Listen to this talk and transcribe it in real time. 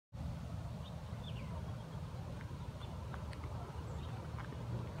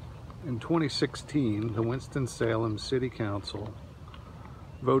In 2016, the Winston-Salem City Council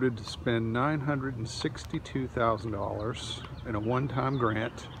voted to spend $962,000 in a one-time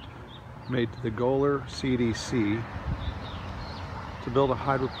grant made to the Goler CDC to build a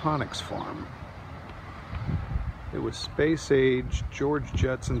hydroponics farm. It was space-age George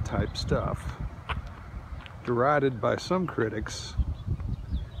Jetson type stuff, derided by some critics,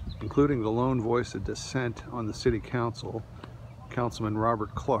 including the lone voice of dissent on the city council, Councilman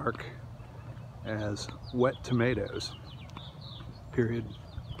Robert Clark, as wet tomatoes. Period.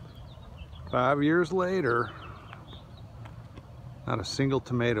 5 years later, not a single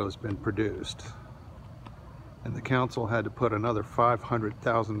tomato has been produced, and the council had to put another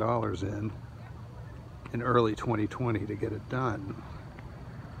 $500,000 in early 2020 to get it done.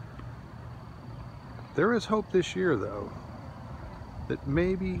 There is hope this year, though, that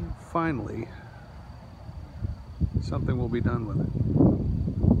maybe finally something will be done with it.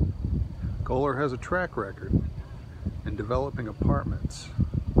 Goler has a track record in developing apartments,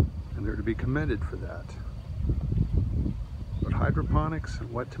 and they're to be commended for that. But hydroponics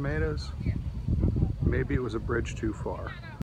and wet tomatoes, maybe it was a bridge too far.